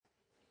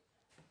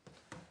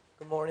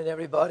Good morning,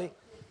 everybody.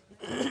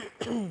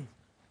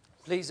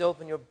 Please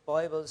open your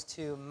Bibles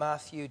to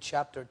Matthew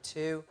chapter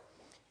 2.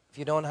 If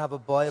you don't have a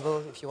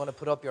Bible, if you want to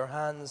put up your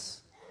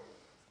hands,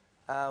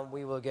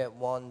 we will get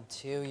one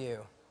to you.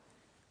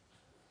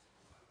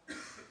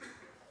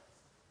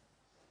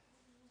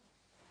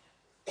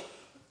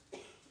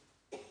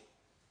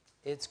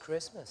 It's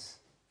Christmas.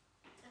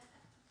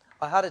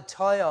 I had a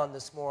tie on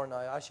this morning.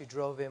 I actually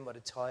drove in with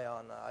a tie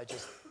on.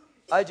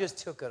 I just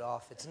took it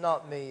off. It's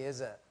not me, is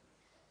it?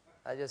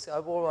 I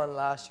wore one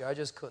last year. I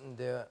just couldn't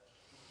do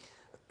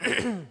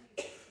it.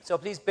 So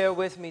please bear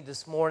with me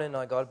this morning.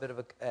 I got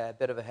a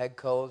bit of a head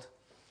cold,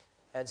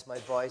 hence my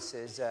voice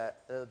is a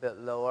little bit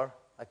lower.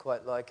 I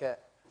quite like it.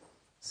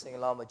 Sing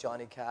along with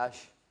Johnny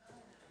Cash.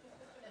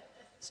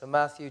 So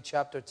Matthew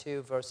chapter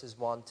 2, verses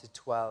 1 to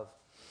 12.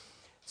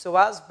 So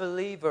as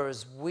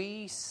believers,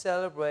 we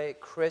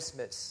celebrate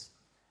Christmas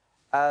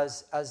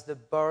as the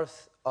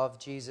birth of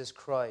Jesus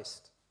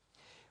Christ.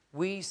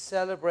 We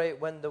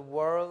celebrate when the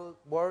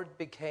Word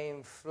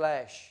became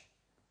flesh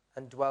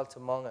and dwelt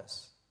among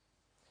us.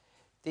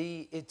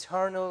 The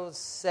eternal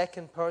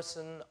second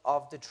person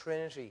of the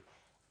Trinity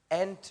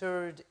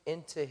entered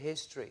into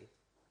history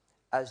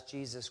as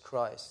Jesus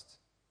Christ.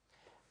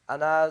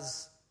 And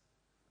as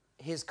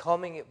his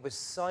coming, it was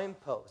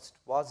signpost,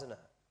 wasn't it?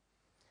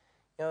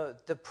 You know,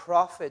 the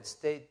prophets,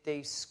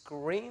 they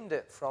screamed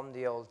it from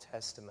the Old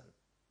Testament.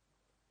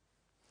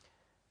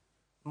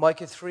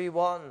 Micah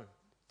 3:1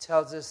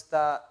 tells us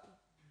that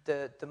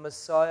the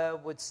Messiah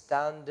would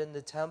stand in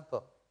the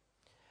temple.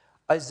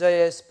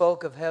 Isaiah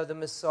spoke of how the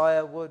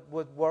Messiah would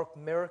work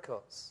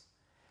miracles,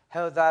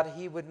 how that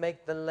he would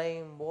make the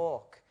lame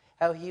walk,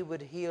 how he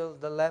would heal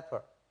the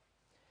leper.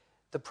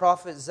 The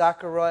prophet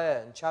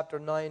Zechariah in chapter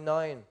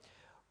 9:9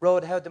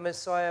 wrote how the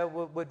Messiah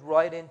would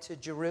ride into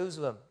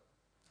Jerusalem,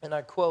 and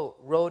I quote,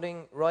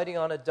 riding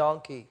on a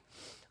donkey,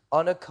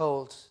 on a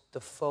colt, the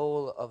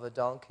foal of a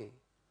donkey.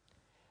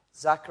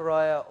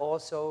 Zechariah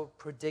also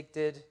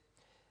predicted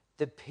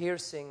the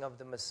piercing of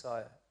the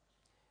Messiah,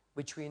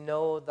 which we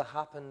know that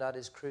happened at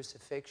his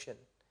crucifixion.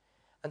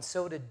 And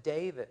so did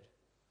David.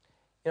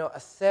 You know,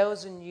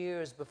 1,000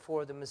 years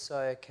before the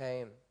Messiah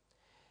came,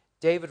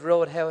 David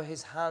wrote how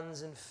his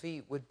hands and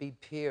feet would be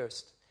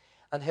pierced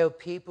and how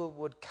people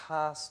would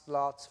cast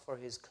lots for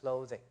his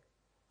clothing.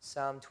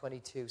 Psalm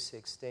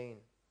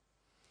 22:16.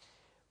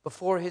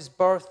 Before his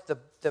birth,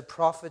 the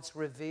prophets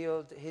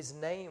revealed his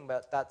name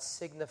that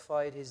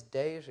signified his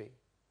deity.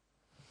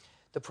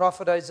 The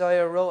prophet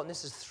Isaiah wrote, and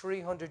this is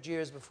 300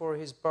 years before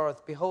his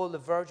birth, "Behold, the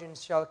virgin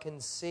shall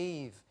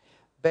conceive,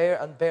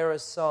 bear a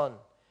son,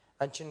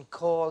 and shall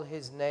call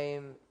his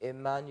name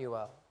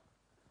Emmanuel."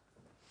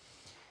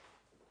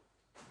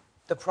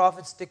 The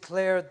prophets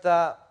declared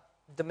that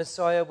the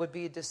Messiah would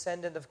be a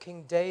descendant of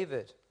King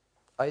David.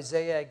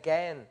 Isaiah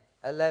again,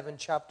 11,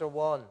 chapter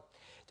 1.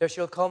 "There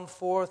shall come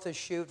forth a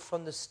shoot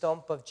from the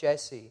stump of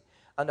Jesse,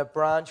 and a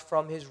branch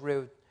from his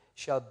root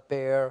shall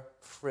bear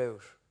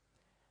fruit."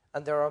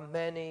 And there are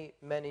many,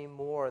 many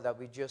more that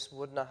we just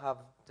wouldn't have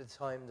the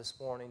time this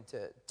morning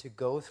to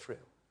go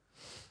through.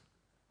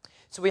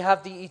 So we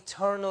have the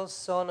eternal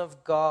Son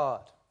of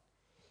God.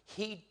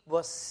 He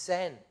was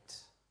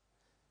sent.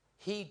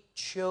 He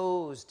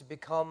chose to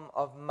become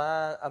a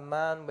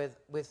man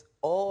with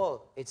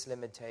all its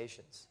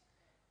limitations.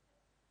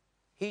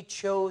 He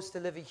chose to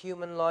live a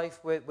human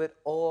life with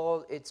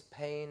all its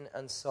pain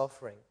and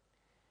suffering.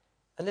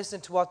 And listen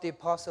to what the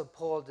Apostle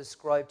Paul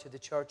described to the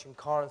church in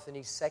Corinth in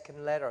his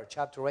second letter,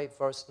 chapter 8,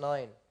 verse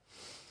 9.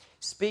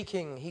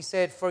 Speaking, he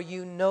said, "For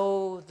you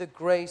know the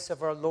grace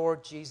of our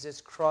Lord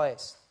Jesus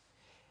Christ,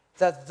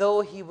 that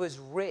though he was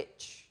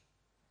rich,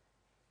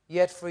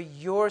 yet for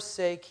your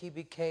sake he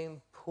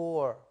became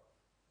poor,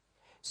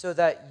 so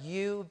that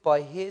you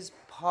by his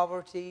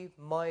poverty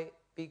might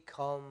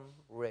become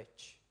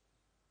rich."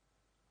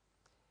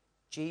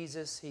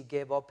 Jesus, he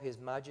gave up his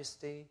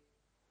majesty.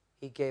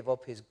 He gave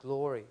up his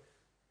glory.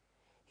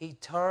 He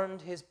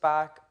turned his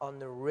back on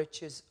the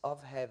riches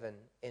of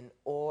heaven in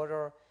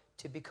order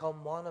to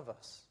become one of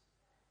us,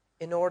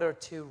 in order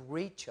to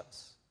reach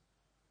us,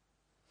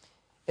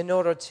 in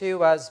order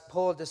to, as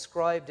Paul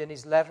described in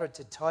his letter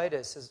to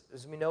Titus,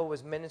 as we know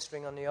was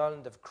ministering on the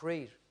island of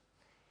Crete,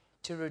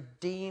 to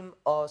redeem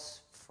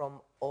us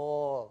from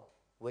all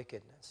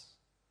wickedness.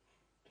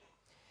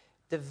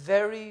 The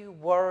very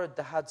word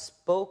that had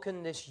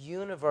spoken this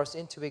universe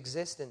into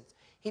existence,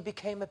 he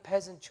became a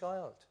peasant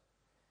child,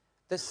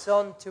 the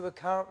son to a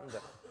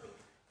carpenter.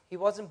 He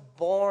wasn't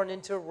born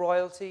into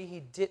royalty. He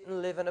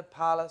didn't live in a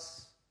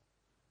palace.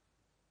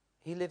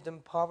 He lived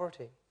in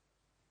poverty.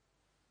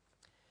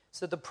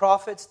 So the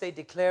prophets, they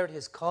declared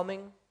his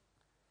coming.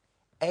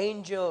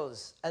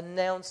 Angels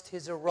announced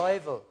his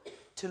arrival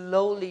to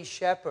lowly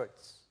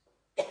shepherds.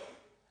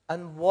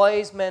 And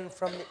wise men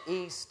from the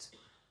east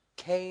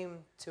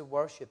came to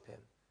worship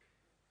him.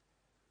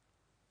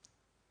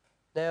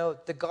 Now,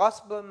 the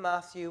Gospel of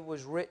Matthew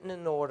was written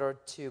in order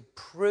to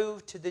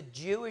prove to the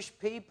Jewish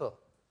people,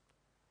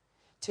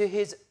 to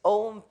his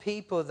own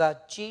people,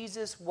 that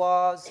Jesus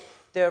was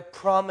their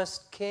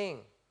promised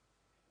king.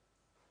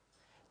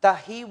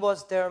 that he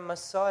was their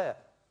Messiah.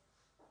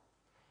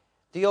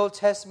 The Old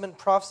Testament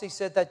prophecy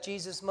said that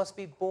Jesus must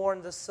be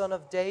born the son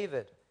of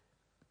David,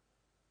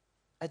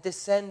 a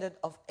descendant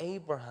of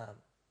Abraham.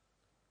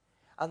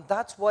 And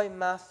that's why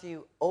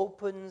Matthew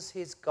opens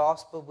his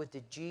gospel with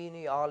the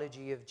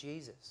genealogy of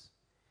Jesus.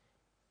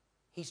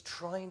 He's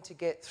trying to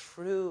get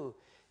through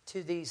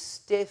to these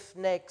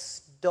stiff-necked,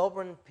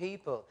 stubborn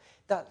people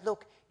that,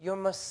 look, your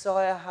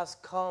Messiah has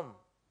come.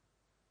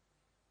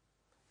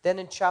 Then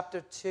in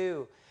chapter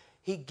 2,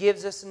 he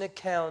gives us an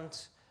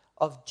account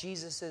of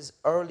Jesus'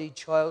 early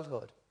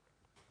childhood.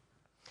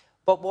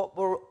 But what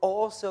we're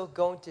also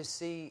going to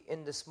see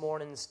in this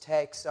morning's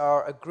text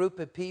are a group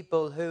of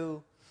people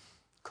who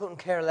couldn't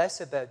care less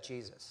about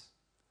Jesus.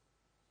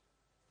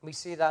 We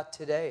see that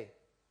today.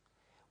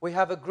 We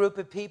have a group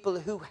of people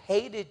who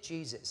hated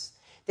Jesus.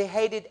 They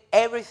hated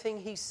everything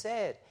he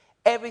said,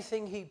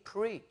 everything he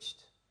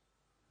preached.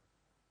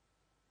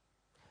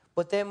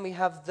 But then we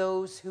have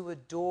those who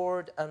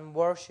adored and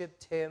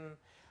worshipped him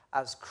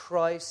as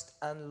Christ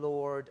and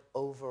Lord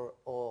over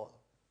all.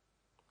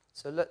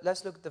 So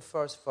let's look at the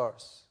first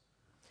verse.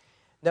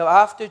 Now,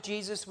 after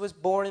Jesus was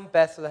born in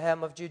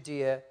Bethlehem of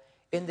Judea,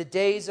 in the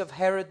days of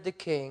Herod the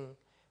king,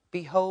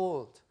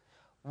 behold,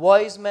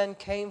 wise men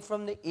came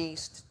from the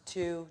east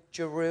to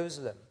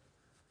Jerusalem.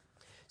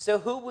 So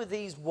who were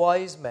these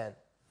wise men?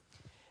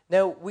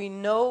 Now, we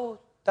know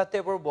that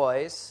they were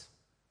wise,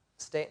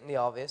 stating the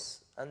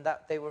obvious, and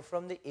that they were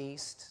from the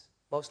east,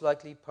 most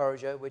likely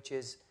Persia, which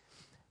is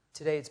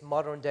today it's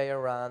modern-day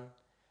Iran.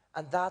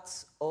 And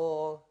that's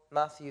all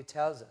Matthew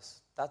tells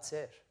us. That's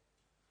it.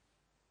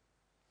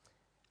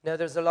 Now,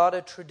 there's a lot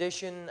of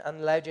tradition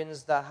and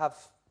legends that have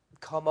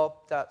come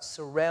up that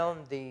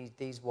surround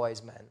these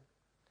wise men.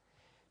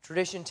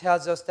 Tradition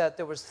tells us that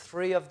there was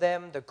 3 of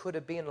them. There could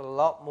have been a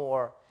lot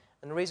more.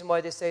 And the reason why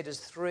they say there's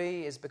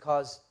 3 is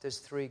because there's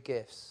 3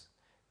 gifts: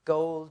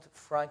 gold,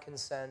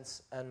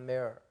 frankincense, and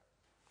myrrh.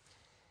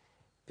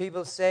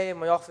 People say,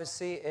 and we often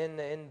see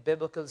in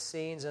biblical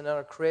scenes and in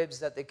our cribs,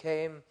 that they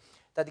came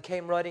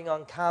riding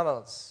on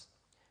camels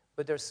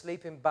with their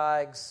sleeping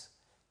bags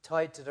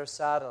tied to their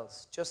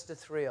saddles, just the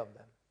 3 of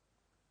them.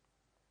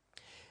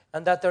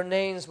 And that their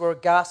names were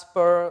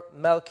Gaspar,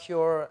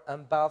 Melchior,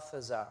 and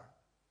Balthazar.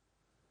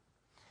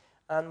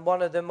 And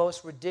one of the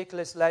most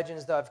ridiculous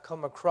legends that I've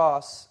come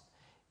across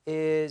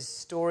is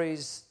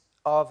stories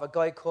of a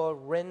guy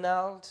called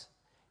Rinald.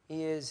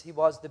 He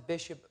was the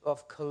Bishop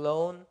of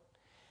Cologne.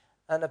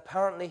 And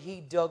apparently he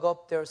dug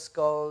up their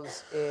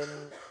skulls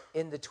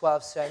in the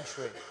 12th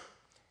century.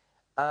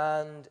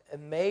 And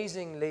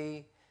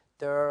amazingly,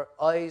 their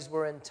eyes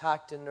were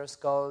intact in their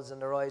skulls,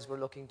 and their eyes were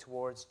looking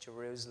towards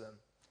Jerusalem.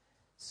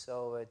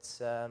 So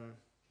it's,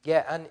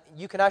 and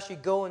you can actually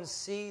go and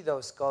see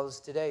those skulls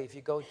today. If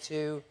you go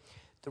to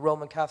the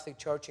Roman Catholic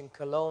Church in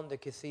Cologne, the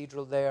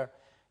cathedral there,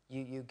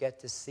 you get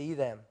to see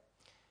them.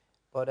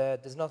 But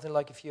there's nothing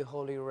like a few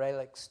holy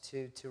relics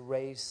to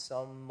raise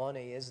some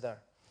money, is there?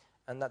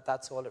 And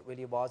that's all it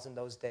really was in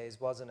those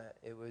days, wasn't it?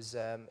 It was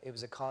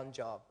a con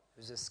job. It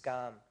was a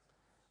scam.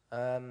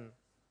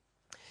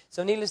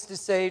 So needless to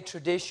say,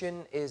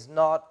 tradition is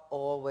not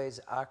always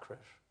accurate.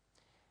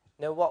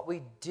 Now, what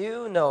we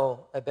do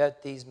know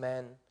about these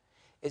men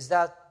is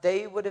that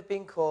they would have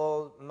been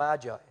called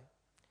magi.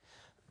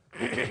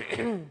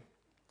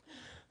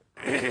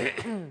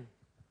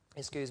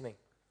 Excuse me.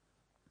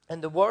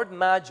 And the word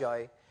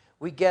magi,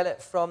 we get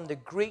it from the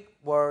Greek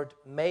word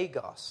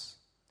magos,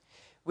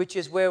 which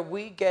is where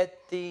we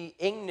get the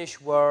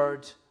English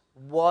word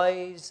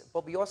wise,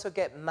 but we also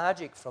get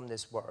magic from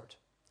this word.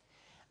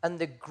 And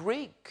the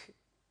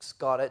Greeks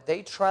got it.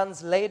 They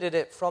translated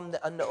it from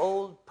an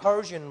old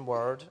Persian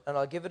word, and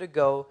I'll give it a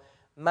go,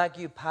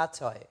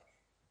 magupatai.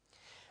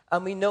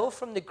 And we know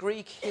from the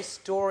Greek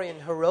historian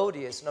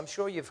Herodias, and I'm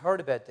sure you've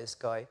heard about this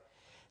guy,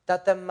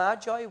 that the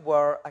magi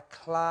were a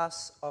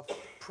class of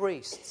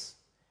priests.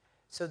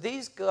 So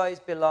these guys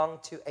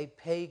belonged to a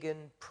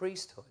pagan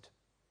priesthood.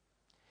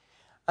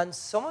 And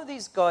some of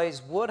these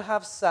guys would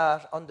have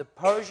sat on the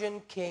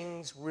Persian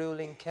king's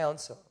ruling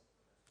council.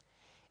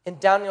 In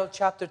Daniel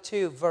chapter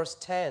 2, verse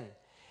 10,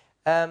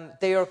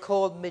 they are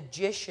called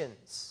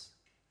magicians.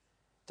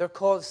 They're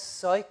called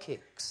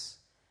psychics,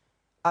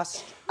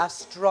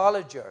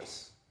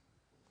 astrologers.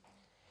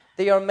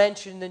 They are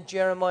mentioned in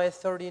Jeremiah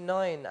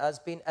 39 as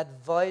being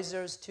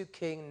advisors to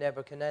King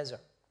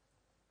Nebuchadnezzar.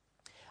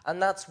 And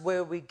that's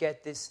where we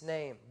get this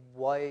name,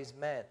 wise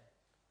men.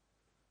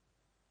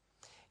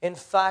 In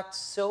fact,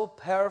 so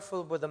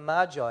powerful were the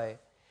Magi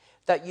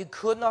that you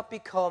could not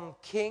become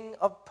king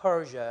of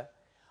Persia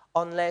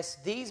unless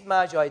these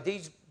Magi,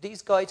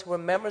 these guys who were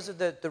members of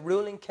the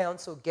ruling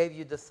council, gave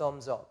you the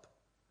thumbs up.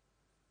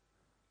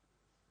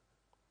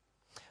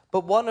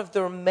 But one of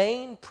their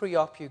main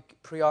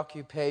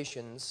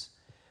preoccupations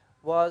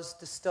was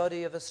the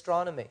study of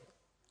astronomy.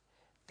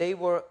 They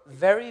were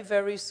very,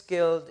 very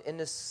skilled in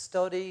the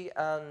study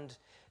and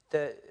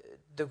the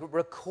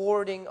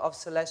recording of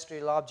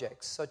celestial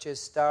objects, such as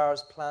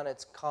stars,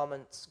 planets,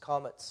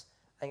 comets,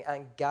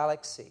 and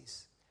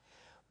galaxies.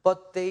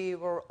 but they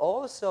were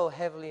also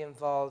heavily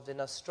involved in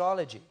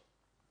astrology.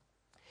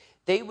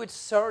 They would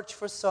search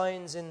for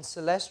signs in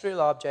celestial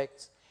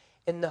objects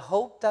in the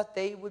hope that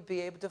they would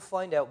be able to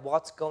find out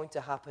what's going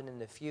to happen in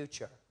the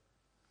future.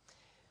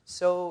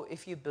 So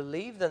if you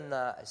believed in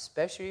that,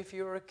 especially if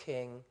you were a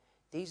king,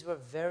 these were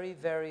very,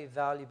 very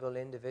valuable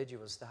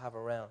individuals to have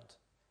around.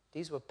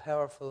 These were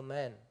powerful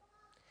men.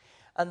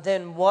 And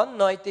then one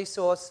night they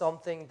saw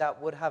something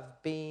that would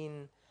have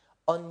been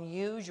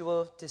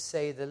unusual, to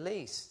say the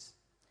least.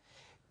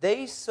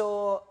 They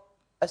saw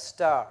a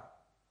star.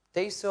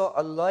 They saw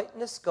a light in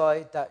the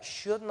sky that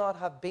should not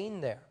have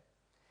been there.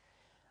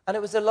 And it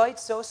was a light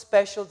so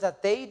special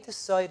that they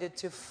decided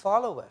to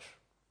follow it,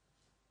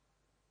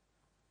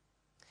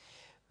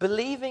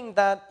 believing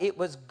that it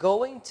was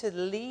going to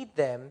lead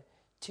them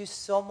to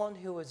someone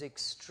who was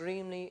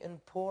extremely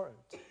important.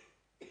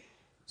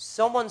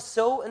 Someone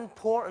so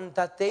important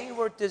that they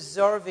were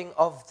deserving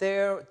of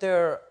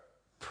their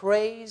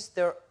praise,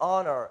 their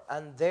honor,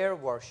 and their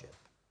worship.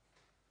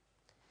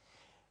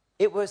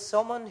 It was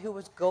someone who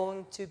was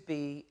going to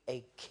be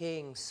a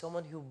king,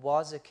 someone who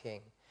was a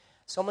king,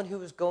 someone who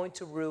was going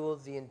to rule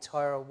the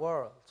entire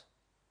world.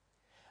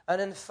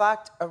 And in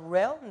fact,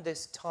 around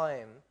this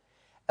time,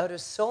 out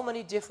of so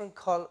many different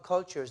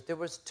cultures, there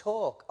was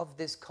talk of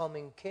this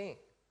coming king.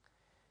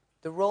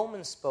 The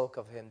Romans spoke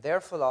of him, their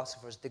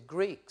philosophers, the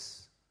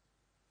Greeks.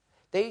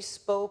 They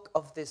spoke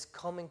of this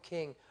coming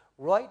king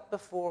right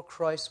before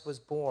Christ was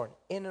born,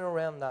 in and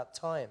around that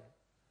time.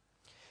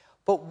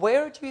 But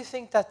where do you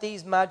think that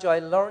these magi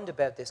learned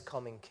about this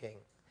coming king,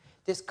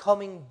 this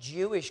coming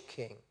Jewish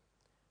king?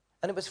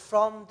 And it was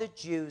from the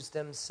Jews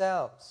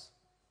themselves.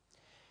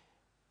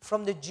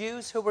 From the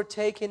Jews who were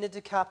taken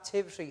into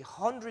captivity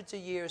hundreds of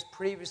years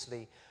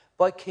previously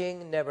by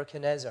King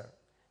Nebuchadnezzar,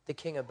 the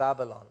king of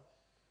Babylon.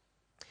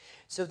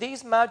 So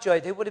these magi,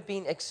 they would have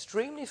been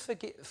extremely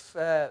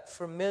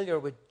familiar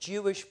with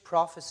Jewish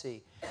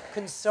prophecy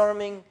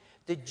concerning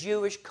the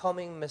Jewish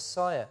coming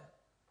Messiah.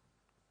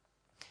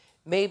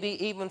 Maybe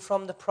even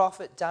from the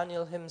prophet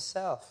Daniel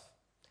himself.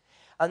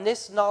 And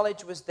this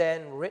knowledge was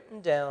then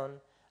written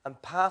down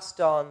and passed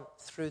on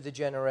through the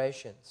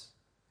generations.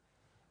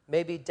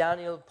 Maybe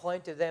Daniel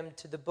pointed them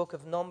to the book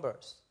of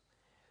Numbers,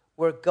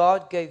 where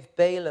God gave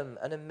Balaam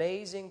an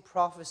amazing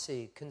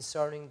prophecy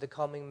concerning the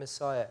coming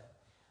Messiah.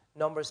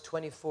 Numbers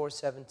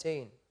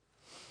 24:17.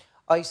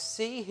 I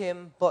see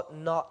him, but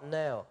not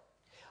now.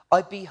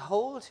 I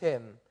behold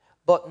him,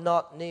 but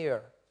not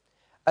near.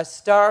 A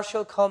star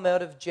shall come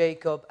out of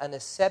Jacob, and a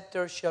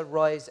scepter shall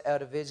rise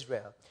out of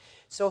Israel.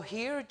 So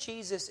here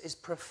Jesus is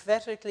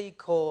prophetically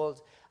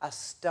called a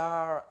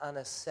star and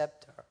a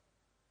scepter.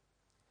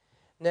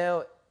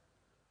 Now,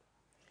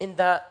 in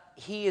that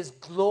he is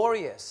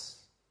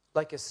glorious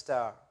like a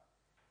star.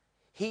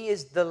 He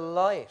is the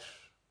light.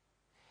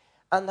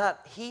 And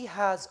that he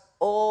has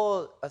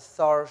all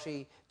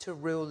authority to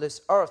rule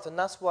this earth. And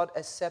that's what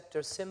a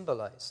scepter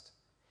symbolized.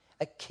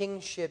 A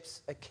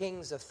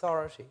king's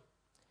authority.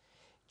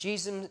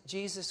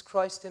 Jesus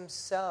Christ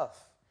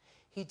himself,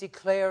 he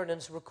declared, and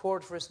it's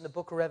recorded for us in the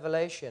book of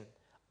Revelation,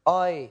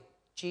 I,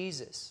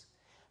 Jesus,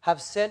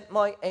 have sent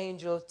my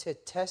angel to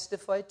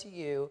testify to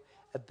you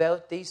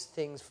about these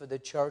things for the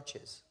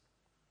churches.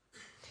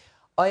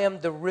 I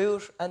am the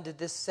root and the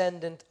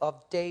descendant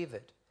of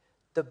David,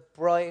 the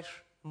bright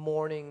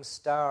morning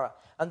star.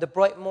 And the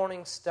bright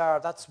morning star,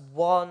 that's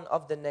one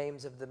of the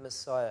names of the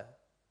Messiah.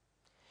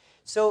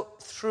 So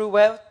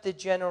throughout the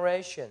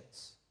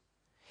generations,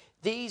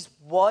 these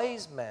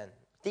wise men,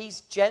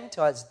 these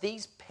Gentiles,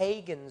 these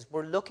pagans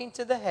were looking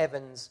to the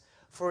heavens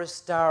for a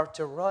star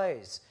to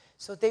rise.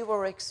 So they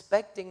were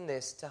expecting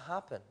this to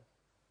happen.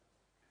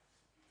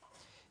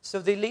 So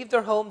they leave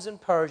their homes in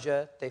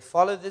Persia, they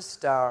follow this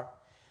star,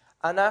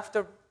 and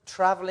after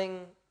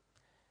traveling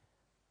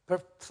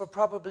for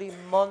probably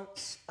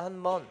months and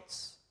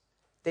months,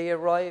 they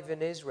arrive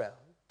in Israel.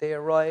 They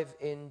arrive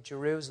in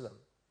Jerusalem.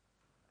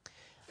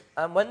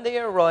 And when they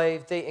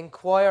arrive, they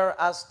inquire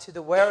as to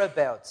the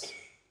whereabouts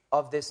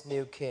of this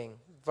new king.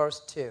 Verse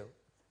 2.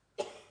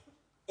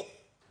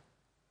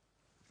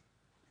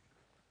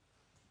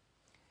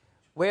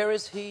 Where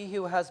is he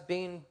who has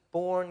been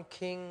born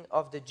King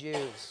of the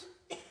Jews?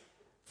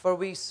 For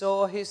we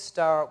saw his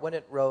star when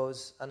it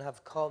rose and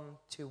have come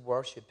to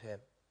worship him.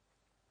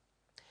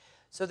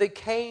 So they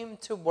came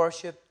to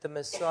worship the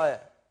Messiah.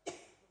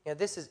 Now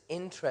this is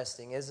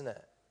interesting, isn't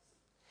it?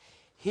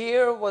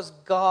 Here was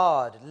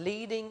God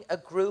leading a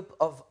group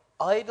of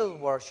idol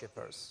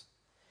worshippers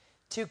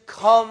to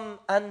come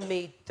and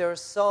meet their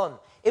son.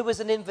 It was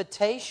an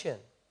invitation.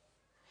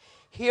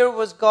 Here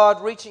was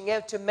God reaching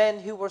out to men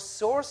who were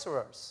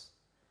sorcerers,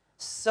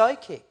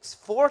 psychics,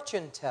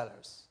 fortune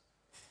tellers.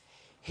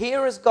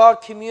 Here is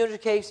God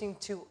communicating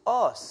to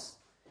us,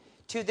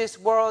 to this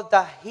world,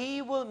 that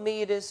he will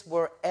meet us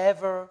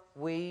wherever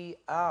we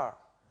are.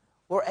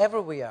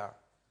 Wherever we are.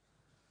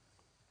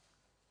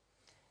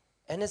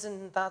 And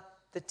isn't that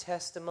the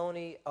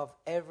testimony of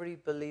every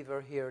believer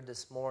here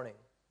this morning?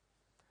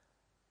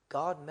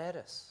 God met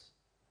us.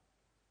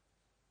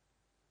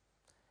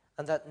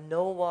 and that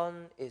no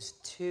one is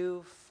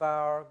too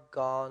far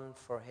gone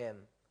for him.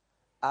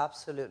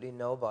 Absolutely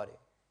nobody.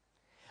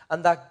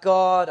 And that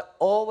God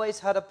always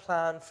had a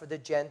plan for the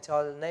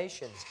Gentile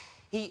nations.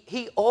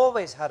 He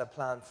always had a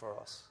plan for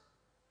us.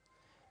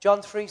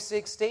 John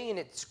 3:16,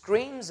 it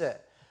screams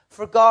it.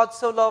 For God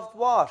so loved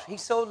what? He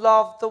so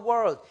loved the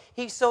world.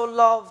 He so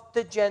loved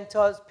the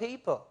Gentiles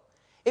people.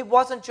 It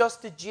wasn't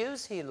just the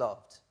Jews he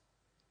loved.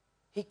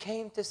 He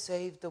came to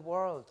save the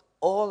world,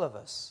 all of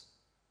us.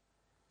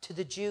 To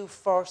the Jew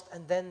first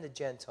and then the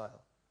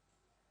Gentile.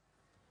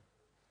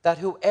 That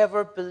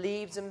whoever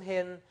believes in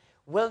him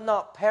will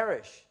not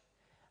perish.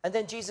 And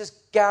then Jesus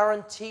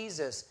guarantees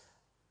us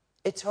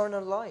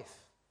eternal life.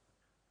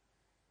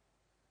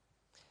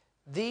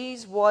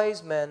 These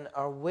wise men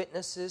are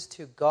witnesses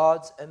to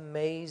God's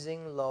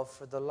amazing love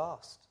for the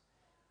lost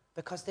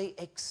because they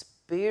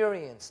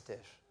experienced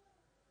it.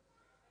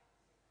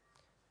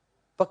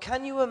 But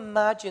can you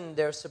imagine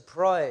their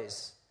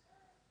surprise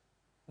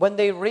when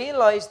they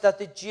realized that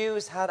the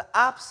Jews had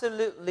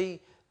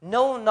absolutely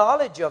no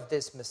knowledge of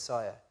this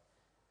Messiah,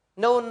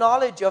 no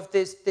knowledge of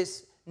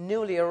this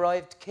newly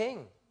arrived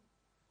king?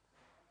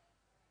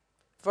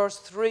 Verse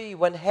 3,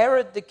 when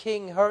Herod the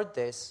king heard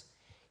this,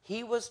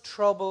 he was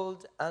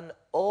troubled, and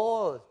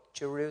all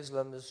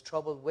Jerusalem was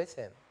troubled with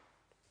him.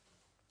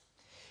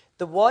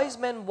 The wise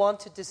men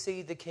wanted to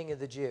see the king of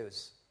the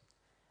Jews,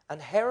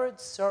 and Herod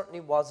certainly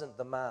wasn't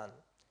the man.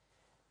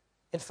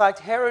 In fact,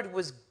 Herod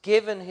was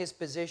given his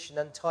position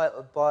and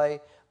title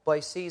by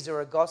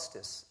Caesar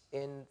Augustus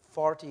in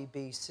 40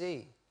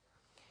 BC.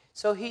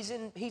 So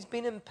he's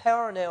been in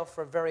power now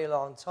for a very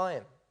long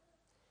time.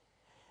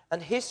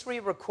 And history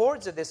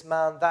records of this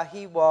man that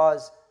he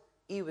was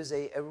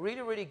a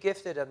really, really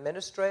gifted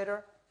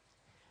administrator.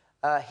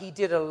 He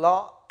did a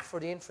lot for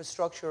the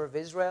infrastructure of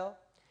Israel.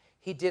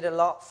 He did a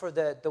lot for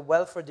the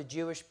welfare of the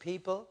Jewish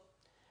people,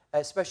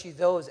 especially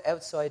those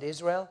outside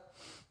Israel.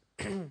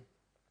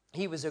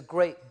 He was a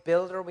great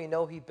builder. We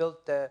know he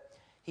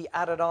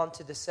added on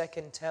to the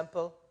second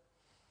temple.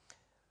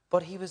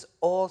 But he was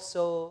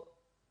also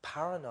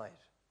paranoid.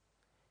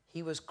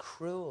 He was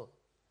cruel.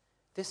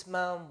 This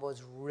man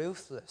was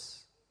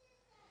ruthless.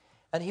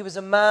 And he was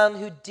a man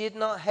who did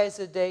not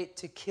hesitate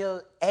to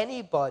kill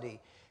anybody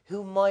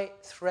who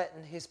might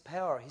threaten his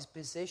power, his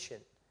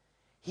position.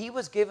 He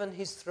was given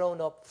his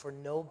throne up for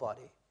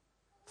nobody,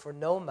 for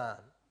no man.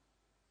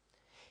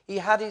 He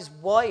had his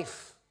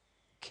wife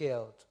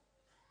killed.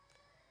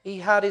 He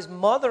had his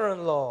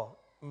mother-in-law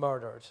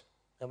murdered.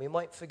 And we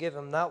might forgive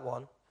him that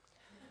one.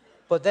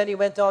 But then he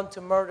went on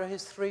to murder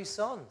his 3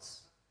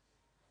 sons.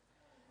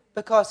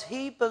 Because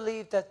he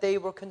believed that they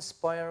were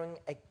conspiring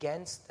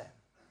against them.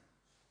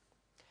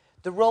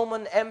 The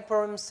Roman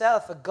emperor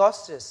himself,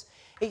 Augustus,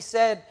 he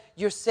said,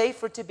 you're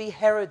safer to be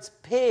Herod's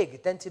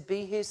pig than to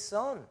be his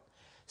son.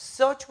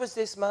 Such was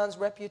this man's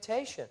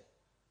reputation.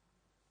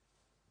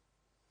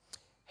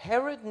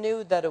 Herod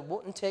knew that it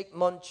wouldn't take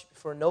much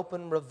for an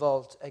open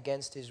revolt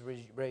against his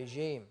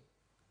regime.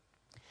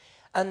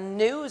 And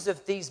news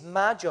of these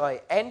magi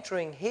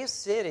entering his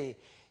city,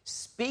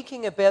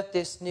 speaking about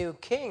this new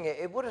king,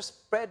 it would have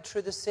spread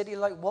through the city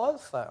like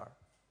wildfire.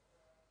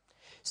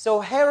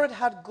 So Herod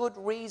had good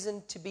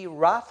reason to be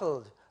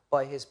rattled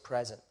by his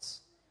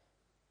presence.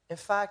 In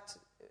fact,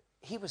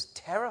 he was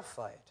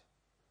terrified.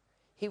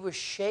 He was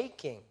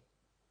shaking.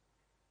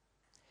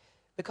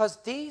 Because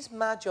these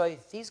magi,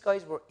 these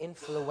guys were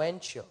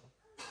influential.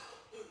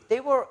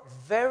 They were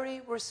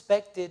very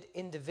respected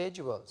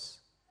individuals.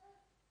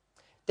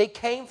 They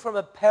came from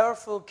a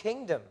powerful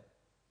kingdom.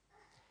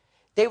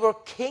 They were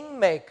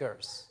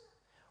kingmakers,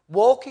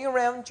 walking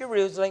around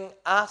Jerusalem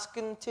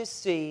asking to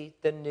see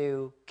the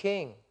new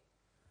king.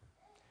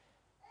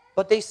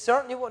 But they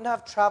certainly wouldn't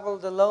have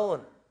traveled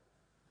alone.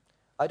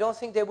 I don't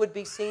think they would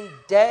be seen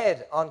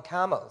dead on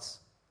camels.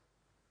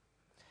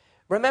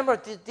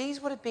 Remember, these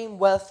would have been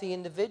wealthy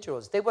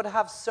individuals. They would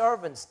have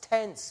servants,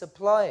 tents,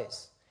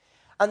 supplies.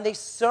 And they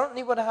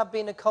certainly would have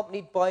been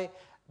accompanied by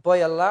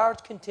a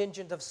large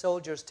contingent of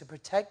soldiers to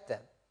protect them.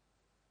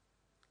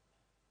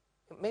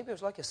 Maybe it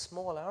was like a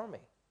small army.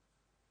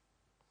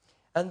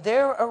 And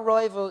their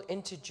arrival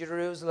into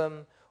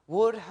Jerusalem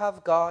would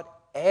have got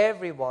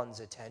everyone's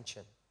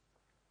attention.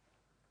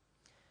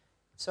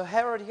 So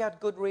Herod, he had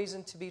good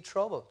reason to be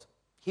troubled.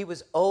 He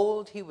was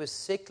old, he was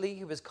sickly,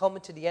 he was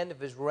coming to the end of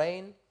his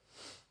reign.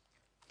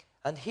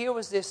 And here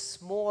was this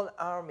small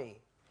army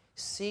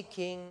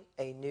seeking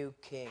a new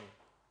king.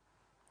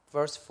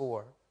 Verse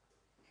 4.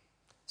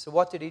 So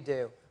what did he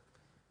do?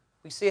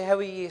 We see how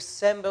he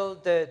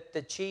assembled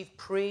the chief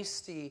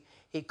priest.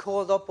 He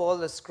called up all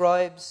the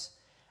scribes.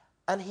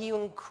 And he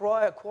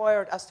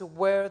inquired as to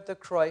where the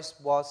Christ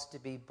was to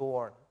be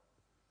born.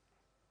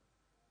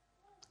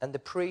 And the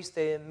priests,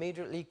 they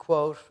immediately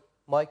quote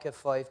Micah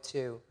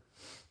 5:2,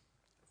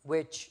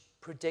 which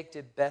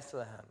predicted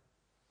Bethlehem.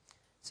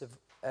 So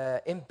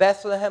in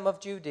Bethlehem of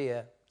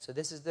Judea, so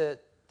this is the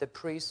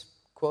priest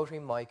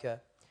quoting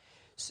Micah,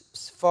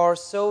 for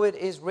so it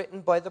is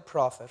written by the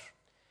prophet,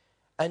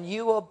 and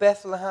you, O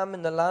Bethlehem,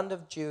 in the land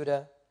of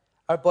Judah,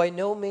 are by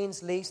no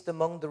means least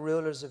among the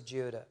rulers of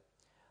Judah.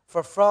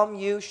 For from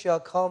you shall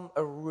come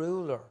a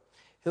ruler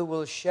who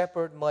will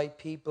shepherd my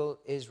people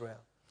Israel.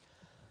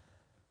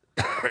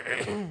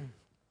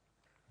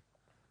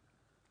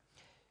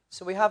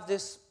 So we have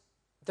this,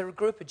 there are a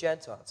group of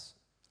Gentiles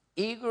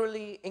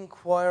eagerly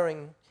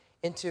inquiring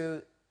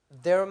into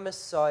their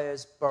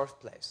Messiah's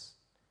birthplace,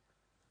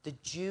 the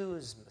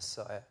Jews'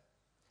 Messiah.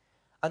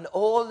 And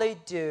all they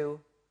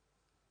do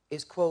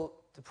is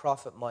quote the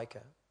prophet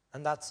Micah,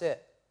 and that's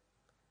it.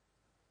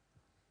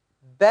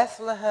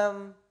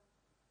 Bethlehem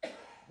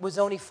was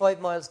only 5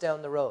 miles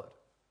down the road.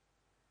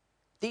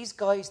 These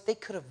guys, they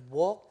could have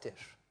walked it.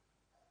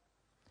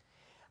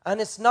 And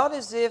it's not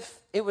as if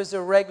it was a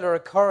regular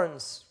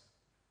occurrence,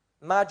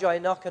 Magi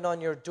knocking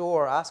on your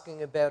door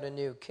asking about a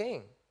new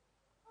king.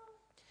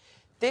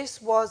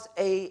 This was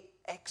an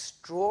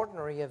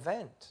extraordinary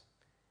event.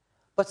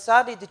 But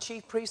sadly, the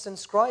chief priests and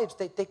scribes,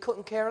 they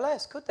couldn't care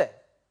less, could they?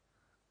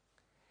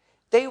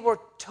 They were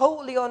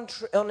totally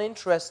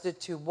uninterested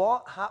to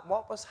what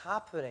was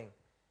happening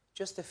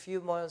just a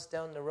few miles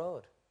down the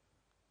road.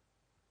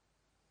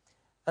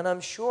 And I'm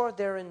sure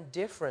their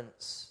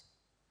indifference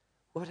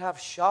would have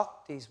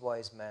shocked these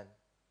wise men.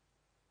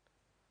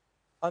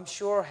 I'm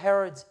sure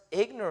Herod's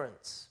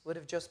ignorance would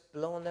have just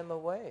blown them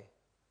away.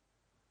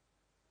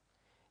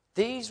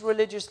 These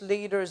religious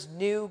leaders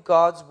knew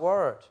God's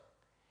word.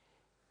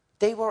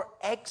 They were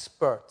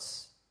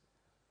experts.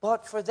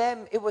 But for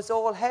them, it was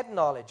all head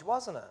knowledge,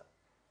 wasn't it?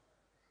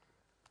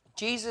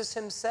 Jesus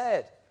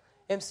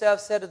himself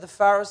said of the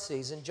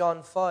Pharisees in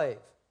John 5,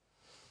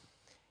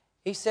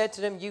 he said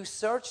to them, you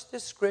search the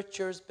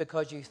scriptures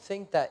because you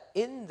think that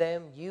in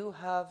them you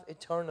have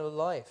eternal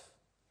life.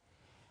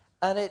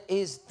 And it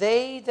is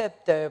they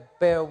that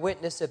bear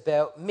witness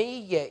about me,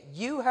 yet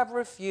you have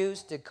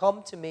refused to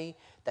come to me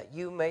that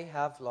you may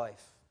have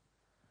life.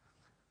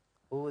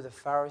 Oh, the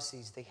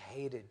Pharisees, they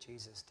hated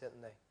Jesus,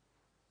 didn't they?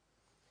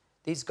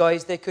 These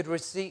guys, they could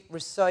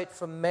recite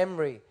from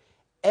memory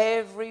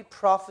every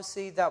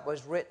prophecy that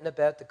was written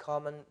about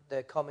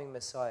the coming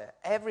Messiah.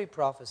 Every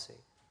prophecy.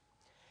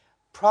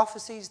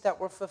 Prophecies that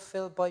were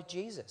fulfilled by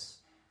Jesus.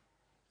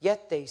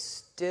 Yet they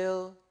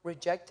still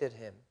rejected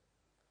him.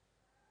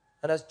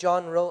 And as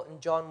John wrote in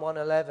John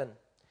 1:11,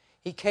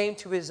 he came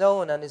to his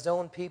own and his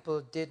own people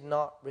did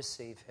not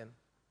receive him.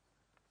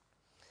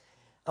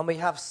 And we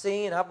have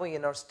seen, haven't we,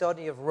 in our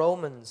study of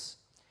Romans,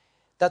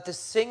 that the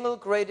single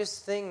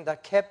greatest thing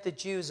that kept the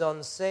Jews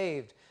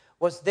unsaved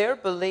was their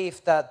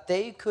belief that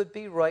they could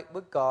be right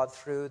with God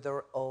through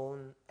their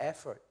own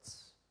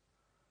efforts.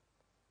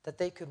 That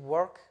they could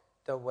work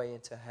their way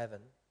into heaven.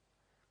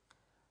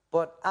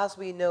 But as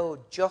we know,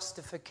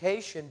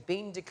 justification,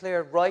 being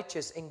declared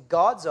righteous in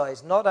God's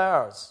eyes, not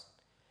ours.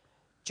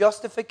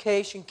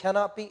 Justification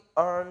cannot be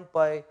earned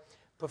by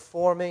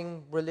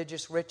performing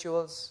religious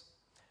rituals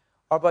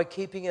or by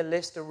keeping a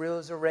list of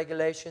rules or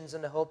regulations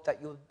in the hope that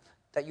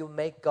you'll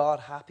make God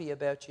happy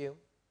about you.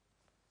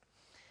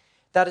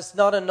 That it's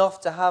not enough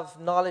to have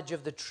knowledge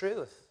of the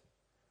truth.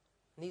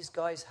 And these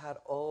guys had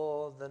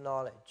all the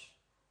knowledge.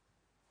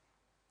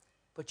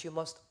 But you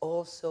must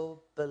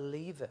also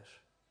believe it.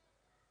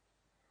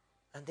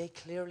 And they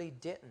clearly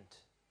didn't.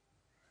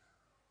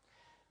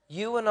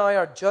 You and I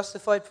are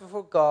justified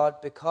before God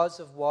because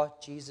of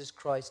what Jesus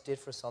Christ did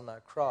for us on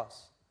that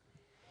cross.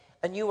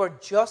 And you are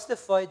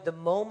justified the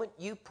moment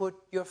you put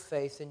your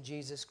faith in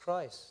Jesus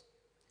Christ.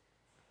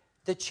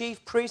 The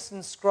chief priests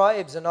and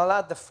scribes, and I'll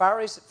add the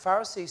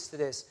Pharisees to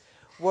this,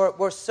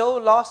 were so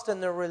lost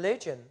in their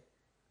religion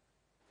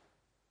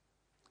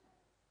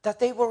that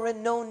they were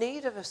in no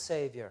need of a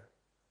Savior.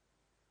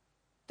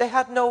 They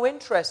had no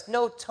interest,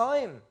 no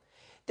time.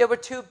 They were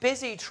too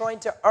busy trying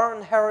to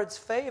earn Herod's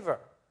favor.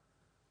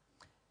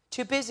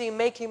 Too busy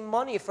making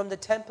money from the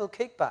temple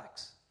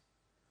kickbacks.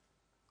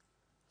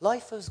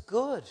 Life was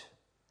good.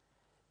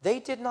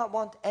 They did not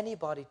want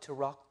anybody to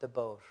rock the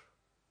boat.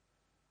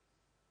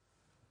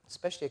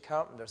 Especially a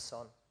carpenter's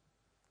son.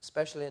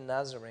 Especially a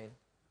Nazarene.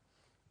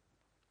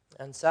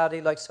 And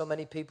sadly, like so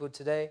many people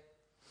today,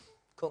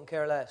 couldn't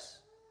care less.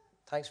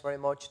 Thanks very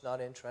much,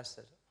 not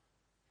interested.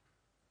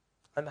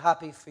 I'm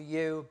happy for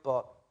you,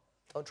 but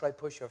don't try to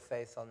push your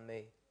faith on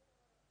me.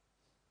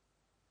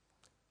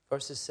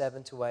 Verses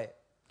 7 to 8.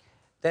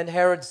 Then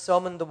Herod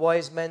summoned the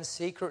wise men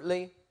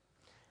secretly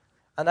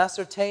and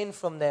ascertained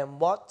from them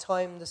what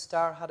time the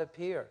star had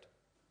appeared.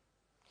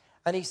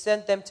 And he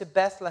sent them to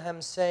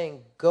Bethlehem,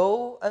 saying,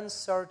 go and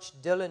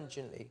search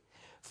diligently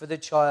for the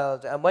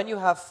child, and when you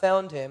have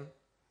found him,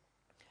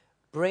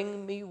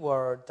 bring me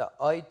word that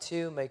I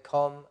too may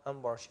come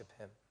and worship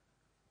him.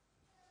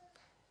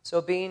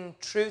 So being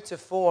true to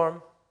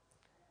form,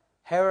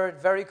 Herod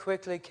very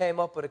quickly came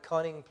up with a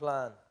cunning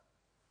plan.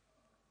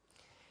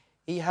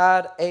 He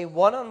had a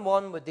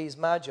one-on-one with these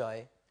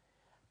magi,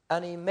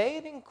 and he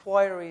made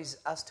inquiries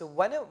as to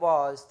when it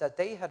was that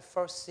they had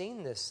first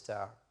seen this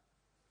star.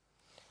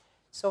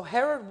 So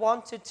Herod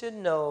wanted to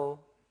know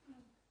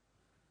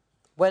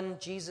when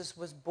Jesus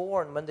was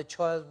born, when the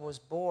child was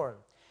born.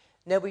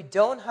 Now we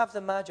don't have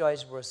the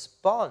Magi's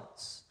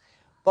response,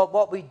 But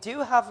what we do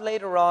have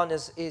later on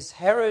is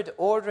Herod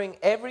ordering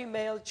every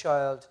male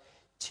child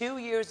 2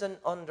 years and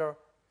under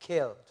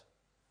killed.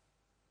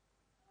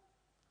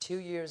 2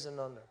 years and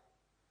under.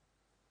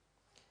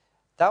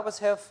 That was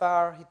how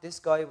far this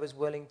guy was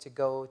willing to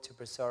go to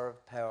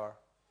preserve power.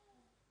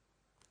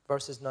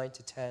 Verses 9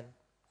 to 10.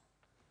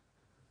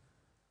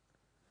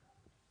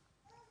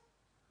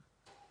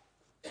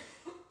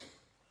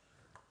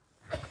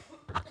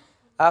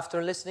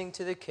 After listening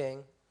to the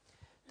king,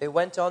 they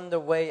went on their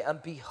way,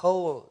 and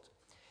behold,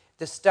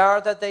 the star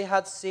that they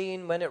had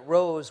seen when it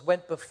rose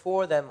went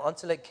before them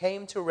until it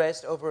came to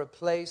rest over a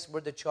place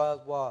where the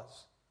child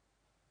was.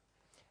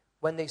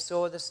 When they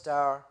saw the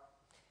star,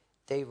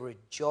 they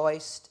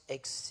rejoiced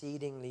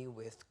exceedingly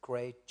with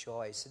great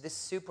joy. So this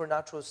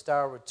supernatural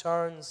star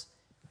returns,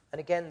 and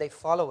again they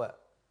follow it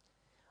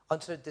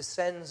until it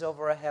descends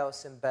over a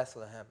house in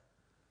Bethlehem.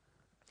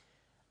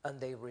 And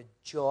they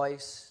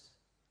rejoiced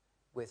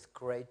with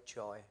great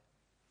joy.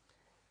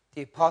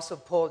 The Apostle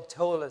Paul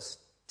told us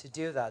to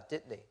do that,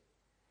 didn't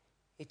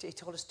he? He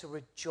told us to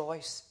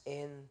rejoice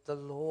in the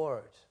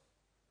Lord.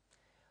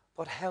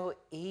 But how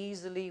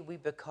easily we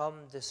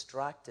become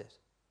distracted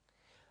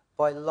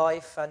by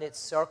life and its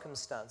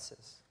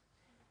circumstances.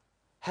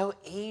 How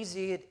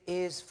easy it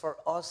is for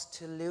us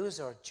to lose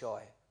our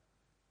joy.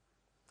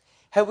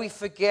 How we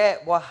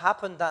forget what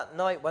happened that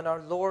night when our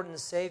Lord and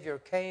Savior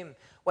came,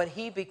 when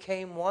He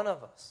became one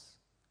of us.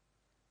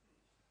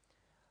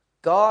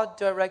 God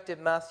directed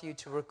Matthew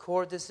to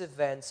record this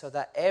event so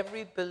that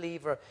every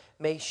believer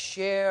may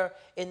share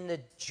in the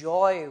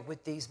joy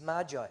with these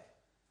magi,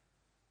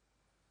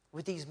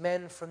 with these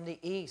men from the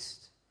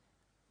east.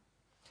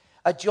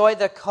 A joy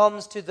that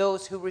comes to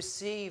those who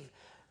receive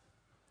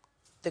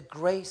the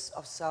grace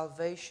of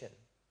salvation.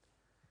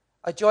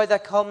 A joy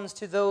that comes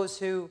to those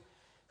who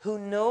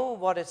know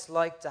what it's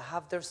like to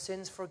have their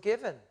sins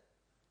forgiven.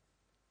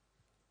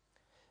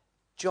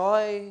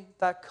 Joy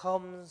that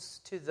comes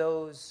to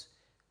those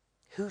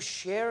who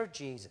share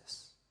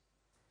Jesus,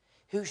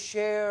 who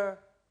share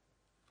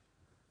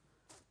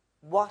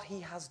what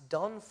He has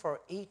done for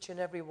each and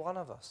every one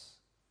of us.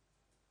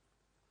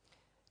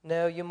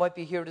 Now, you might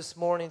be here this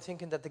morning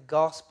thinking that the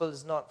gospel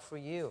is not for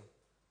you.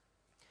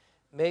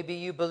 Maybe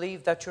you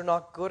believe that you're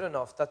not good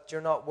enough, that you're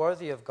not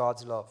worthy of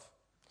God's love.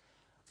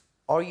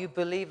 Or you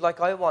believe, like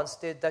I once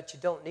did, that you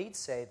don't need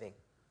saving.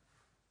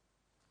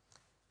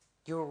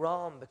 You're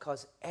wrong,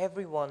 because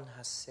everyone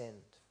has sinned.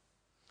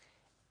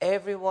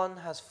 Everyone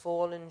has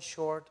fallen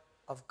short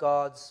of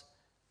God's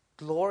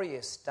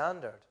glorious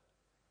standard.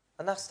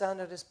 And that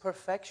standard is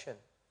perfection.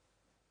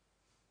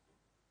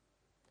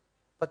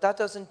 But that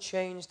doesn't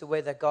change the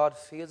way that God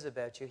feels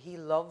about you. He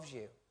loves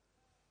you.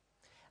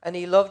 And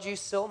He loved you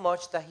so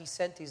much that He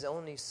sent His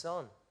only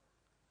Son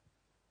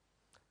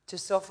to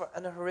suffer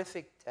an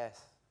horrific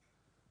death.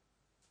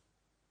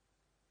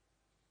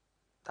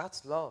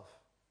 That's love.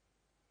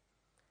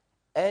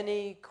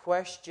 Any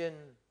question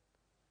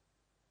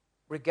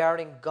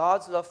regarding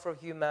God's love for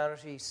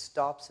humanity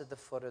stops at the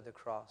foot of the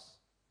cross.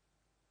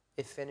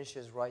 It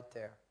finishes right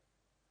there.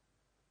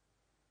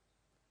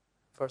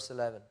 Verse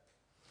 11.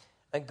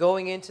 And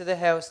going into the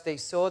house, they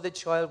saw the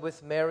child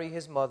with Mary,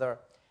 his mother,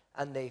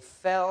 and they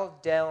fell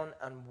down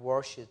and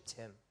worshipped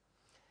Him.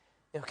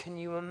 Now, can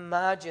you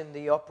imagine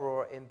the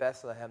uproar in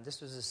Bethlehem?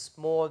 This was a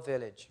small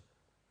village.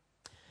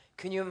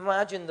 Can you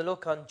imagine the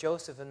look on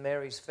Joseph and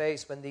Mary's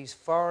face when these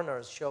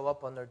foreigners show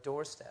up on their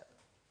doorstep?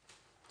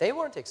 They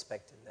weren't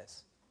expecting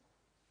this.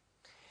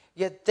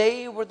 Yet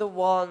they were the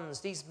ones,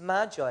 these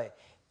magi,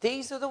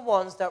 these are the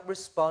ones that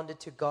responded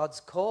to God's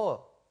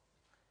call.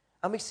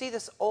 And we see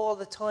this all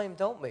the time,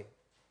 don't we?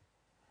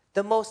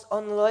 The most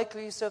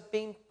unlikeliest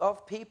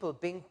of people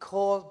being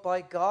called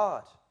by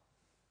God.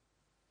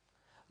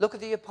 Look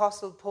at the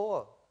Apostle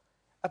Paul,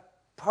 a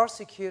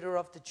persecutor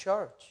of the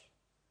church,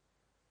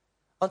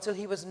 until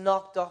he was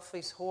knocked off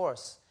his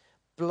horse,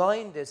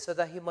 blinded so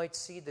that he might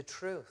see the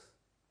truth.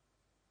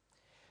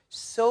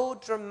 So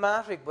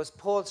dramatic was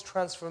Paul's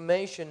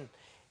transformation,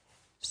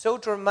 so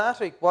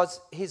dramatic was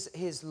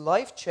his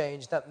life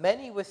change, that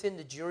many within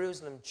the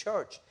Jerusalem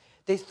church,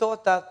 they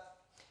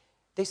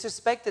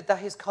suspected that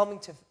his coming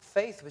to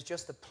faith was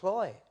just a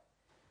ploy,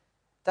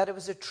 that it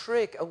was a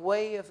trick, a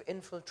way of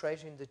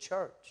infiltrating the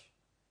church.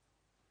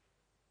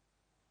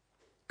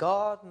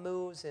 God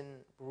moves in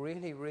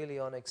really, really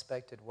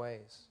unexpected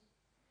ways.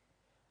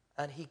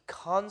 And He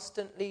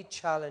constantly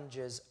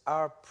challenges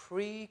our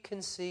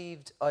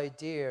preconceived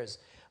ideas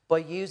by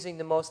using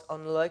the most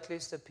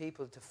unlikeliest of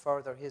people to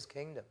further His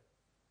kingdom.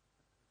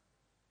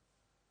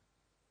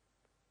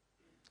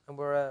 And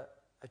we're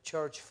a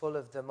church full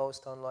of the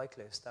most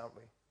unlikeliest, aren't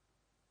we?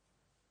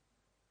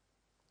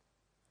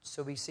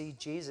 So we see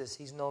Jesus,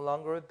 He's no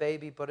longer a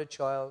baby but a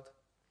child.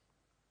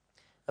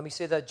 And we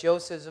see that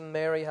Joseph and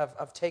Mary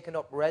have taken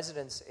up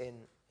residence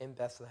in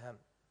Bethlehem.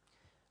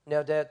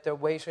 Now they're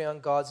waiting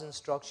on God's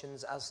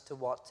instructions as to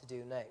what to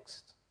do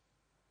next.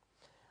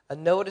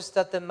 And notice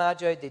that the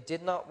Magi, they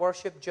did not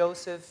worship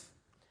Joseph.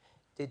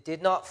 They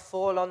did not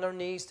fall on their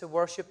knees to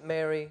worship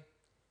Mary.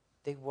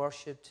 They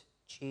worshipped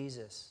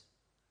Jesus.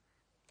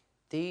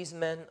 These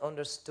men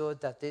understood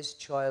that this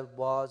child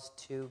was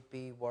to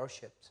be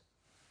worshipped.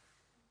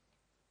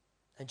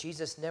 And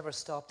Jesus never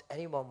stopped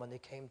anyone when they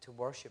came to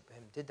worship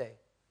him, did they?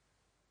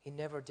 He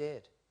never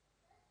did.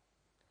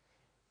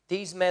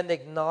 These men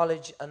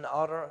acknowledged and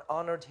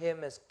honored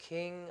him as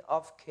King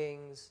of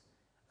Kings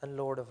and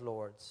Lord of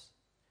Lords.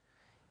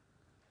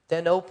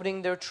 Then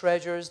opening their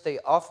treasures, they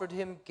offered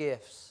him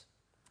gifts,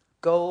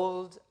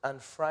 gold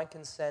and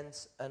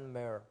frankincense and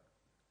myrrh.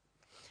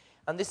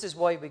 And this is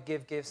why we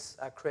give gifts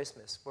at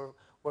Christmas.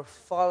 We're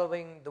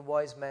following the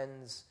wise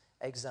men's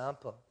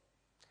example.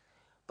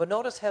 But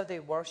notice how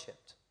they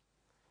worshipped.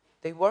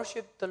 They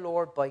worshipped the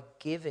Lord by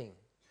giving.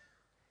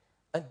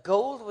 And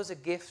gold was a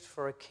gift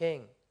for a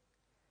king.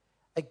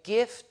 A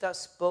gift that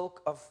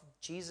spoke of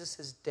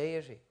Jesus'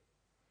 deity.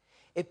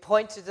 It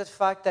pointed to the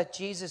fact that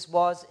Jesus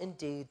was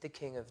indeed the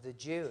King of the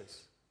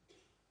Jews.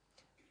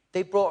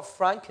 They brought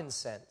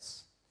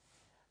frankincense.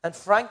 And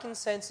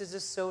frankincense is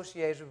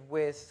associated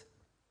with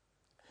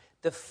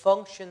the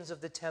functions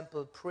of the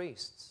temple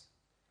priests,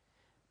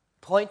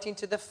 pointing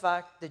to the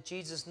fact that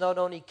Jesus not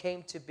only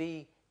came to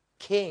be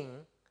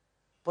king,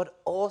 but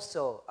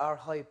also our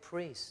high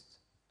priest.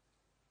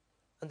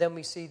 And then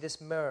we see this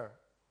myrrh.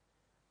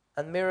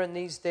 And myrrh in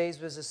these days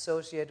was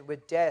associated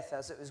with death,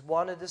 as it was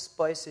one of the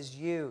spices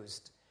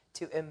used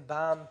to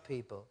embalm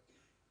people.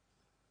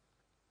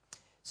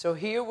 So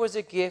here was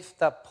a gift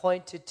that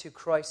pointed to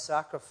Christ's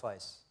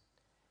sacrifice,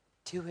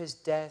 to his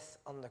death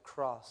on the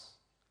cross.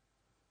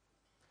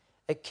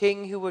 A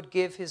king who would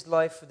give his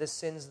life for the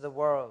sins of the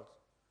world,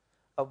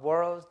 a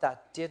world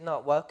that did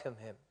not welcome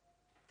him.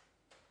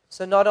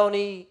 So not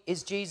only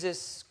is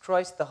Jesus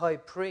Christ the high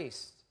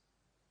priest,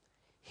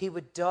 he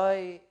would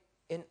die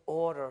in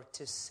order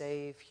to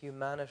save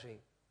humanity.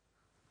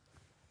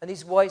 And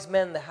these wise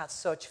men, they had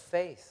such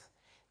faith.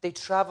 They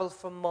traveled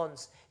for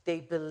months. They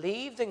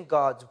believed in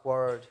God's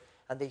word,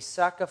 and they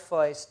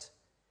sacrificed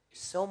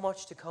so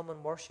much to come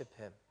and worship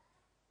him.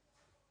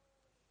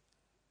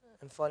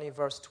 And finally,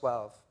 verse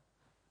 12.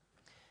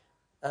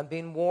 And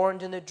being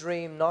warned in a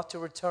dream not to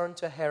return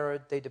to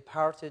Herod, they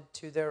departed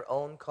to their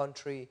own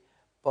country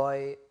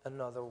by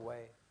another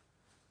way.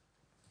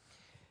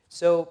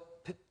 So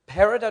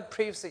Herod had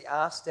previously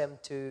asked them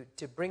to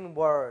bring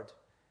word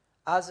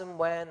as and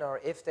when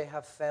or if they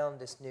have found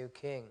this new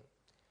king.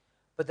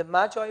 But the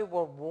Magi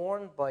were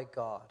warned by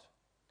God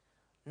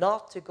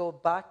not to go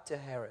back to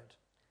Herod,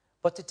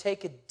 but to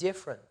take a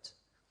different,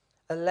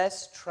 a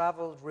less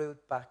traveled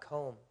route back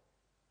home.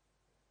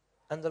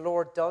 And the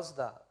Lord does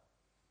that.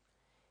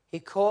 He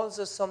calls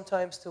us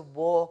sometimes to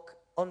walk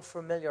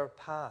unfamiliar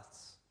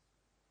paths.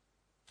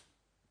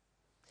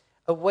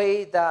 A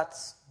way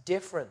that's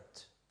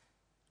different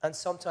and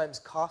sometimes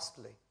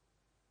costly.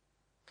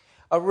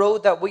 A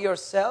road that we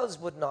ourselves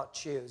would not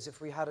choose if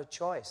we had a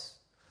choice.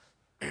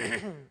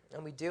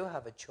 And we do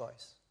have a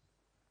choice.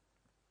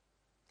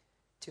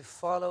 To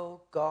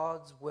follow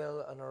God's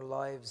will in our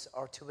lives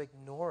or to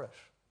ignore it.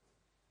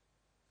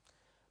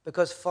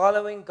 Because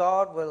following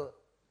God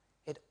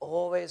it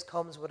always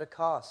comes with a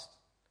cost.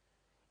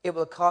 It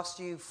will cost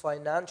you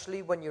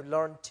financially when you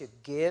learn to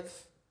give.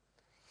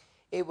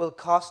 It will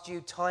cost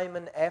you time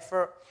and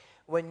effort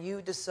when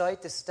you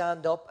decide to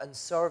stand up and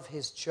serve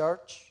his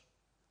church.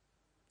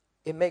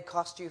 It may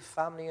cost you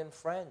family and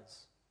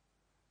friends.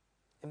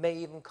 It may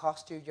even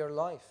cost you your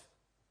life.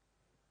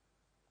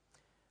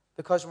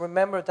 Because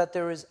remember that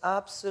there is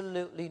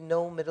absolutely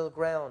no middle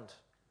ground.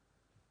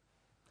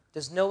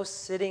 There's no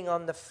sitting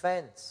on the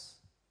fence.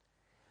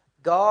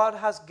 God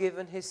has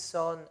given his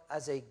Son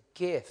as a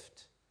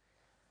gift.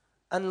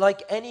 And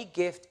like any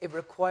gift, it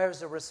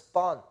requires a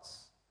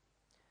response.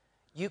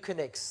 You can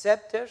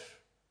accept it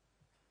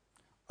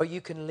or you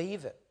can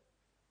leave it.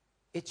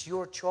 It's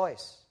your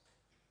choice.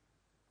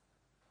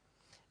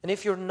 And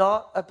if you're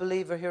not a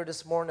believer here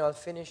this morning, I'll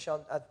finish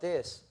at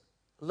this.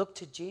 Look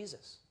to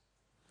Jesus.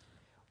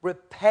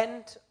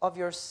 Repent of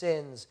your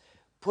sins.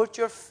 Put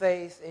your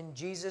faith in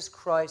Jesus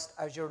Christ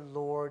as your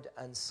Lord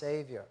and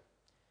Savior.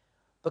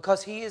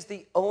 Because he is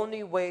the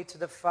only way to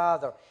the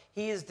Father.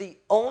 He is the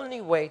only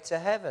way to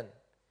heaven.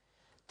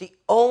 The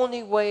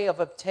only way of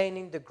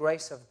obtaining the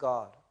grace of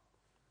God.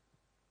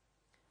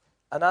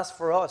 And as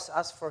for us,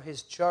 as for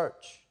his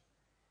church,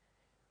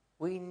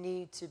 we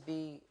need to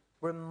be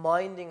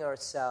reminding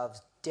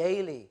ourselves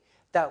daily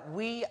that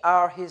we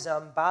are his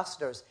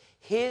ambassadors,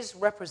 his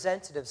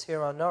representatives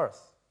here on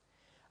earth.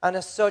 And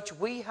as such,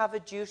 we have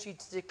a duty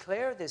to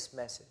declare this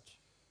message.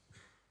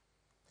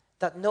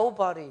 That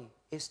nobody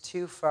is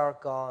too far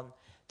gone,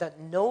 that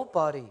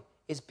nobody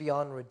is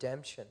beyond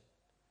redemption.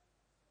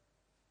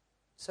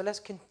 So let's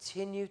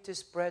continue to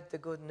spread the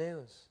good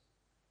news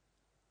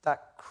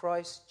that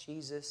Christ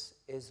Jesus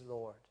is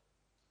Lord.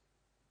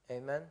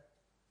 Amen.